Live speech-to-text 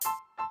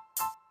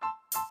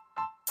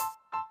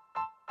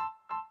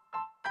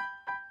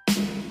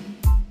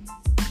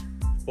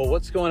Well,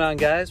 what's going on,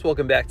 guys?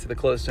 Welcome back to the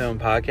Close to Home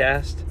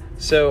podcast.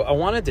 So I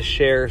wanted to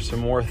share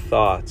some more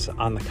thoughts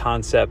on the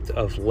concept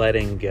of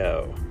letting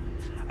go.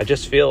 I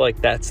just feel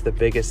like that's the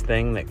biggest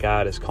thing that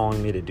God is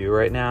calling me to do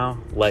right now,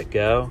 let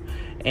go.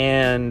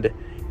 And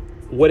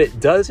what it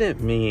doesn't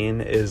mean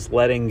is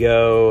letting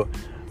go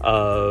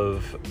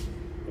of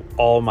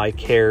all my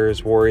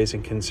cares, worries,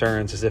 and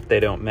concerns as if they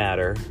don't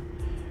matter.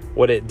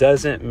 What it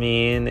doesn't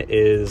mean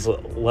is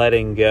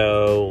letting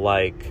go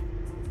like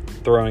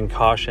throwing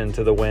caution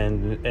to the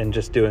wind and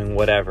just doing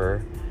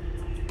whatever.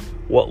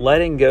 What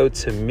letting go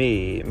to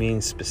me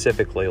means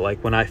specifically,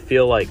 like when I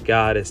feel like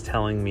God is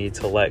telling me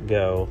to let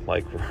go,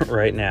 like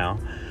right now,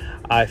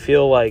 I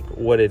feel like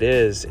what it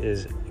is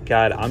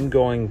God, I'm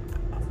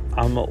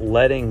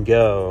letting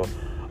go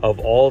of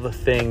all the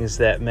things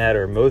that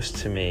matter most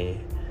to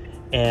me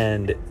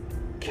and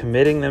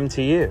committing them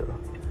to you.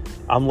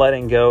 I'm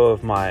letting go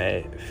of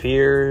my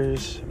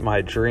fears, my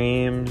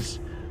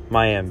dreams,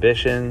 my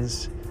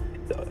ambitions,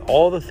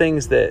 all the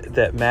things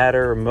that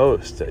matter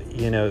most,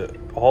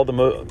 all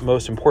the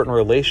most important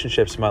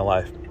relationships in my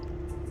life.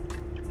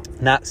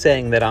 Not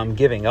saying that I'm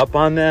giving up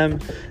on them,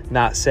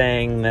 not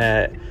saying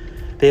that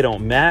they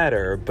don't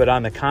matter, but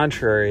on the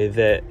contrary,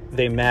 that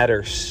they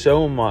matter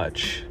so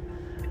much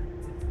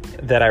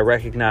that I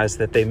recognize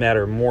that they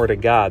matter more to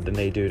God than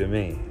they do to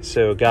me.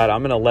 So God,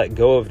 I'm going to let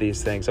go of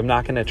these things. I'm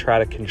not going to try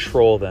to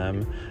control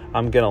them.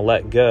 I'm going to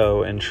let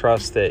go and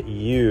trust that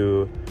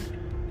you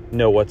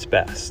know what's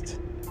best.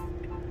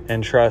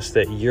 And trust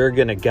that you're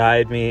going to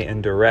guide me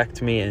and direct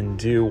me and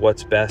do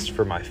what's best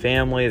for my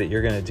family, that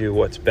you're going to do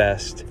what's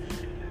best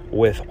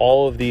with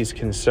all of these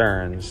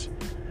concerns.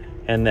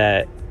 And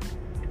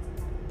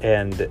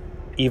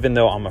even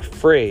though I'm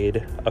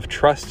afraid of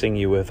trusting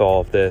you with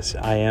all of this,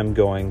 I am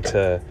going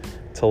to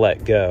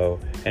let go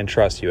and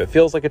trust you. It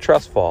feels like a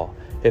trust fall.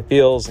 It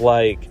feels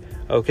like,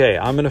 okay,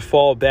 I'm going to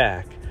fall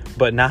back,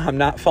 but now I'm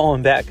not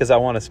falling back because I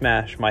want to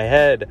smash my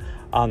head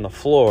on the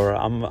floor.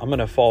 I'm going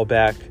to fall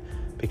back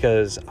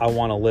because I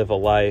want to live a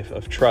life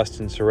of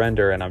trust and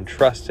surrender, and I'm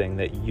trusting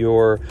that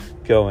you're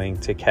going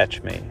to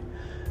catch me.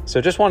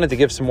 So just wanted to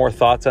give some more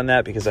thoughts on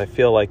that because I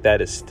feel like that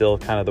is still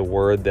kind of the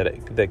word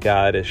that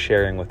God is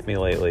sharing with me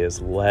lately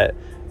is let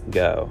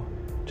go.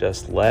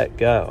 Just let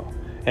go.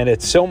 And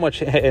it's so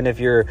much, and if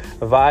you're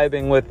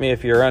vibing with me,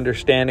 if you're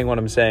understanding what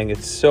I'm saying,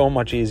 it's so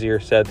much easier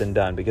said than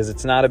done because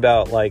it's not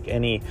about like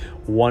any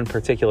one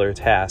particular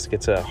task.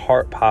 It's a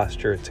heart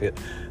posture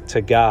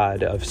to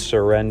God of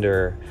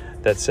surrender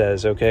that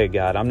says, okay,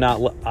 God, I'm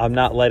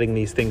not letting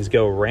these things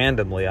go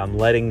randomly. I'm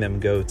letting them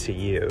go to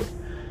you.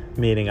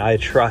 Meaning I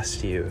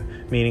trust you,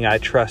 meaning I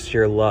trust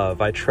your love.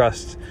 I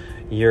trust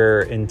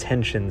your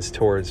intentions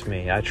towards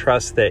me. I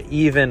trust that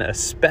even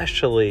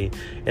especially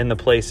in the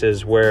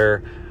places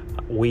where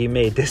we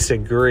may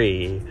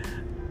disagree,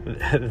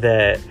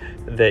 that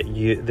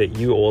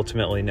you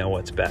ultimately know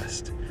what's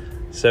best.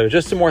 So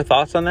just some more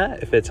thoughts on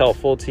that. If it's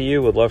helpful to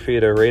you, would love for you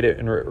to rate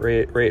and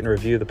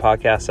review the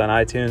podcast on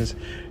iTunes.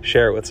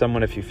 Share it with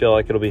someone if you feel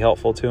like it'll be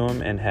helpful to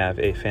them, and have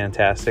a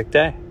fantastic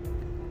day.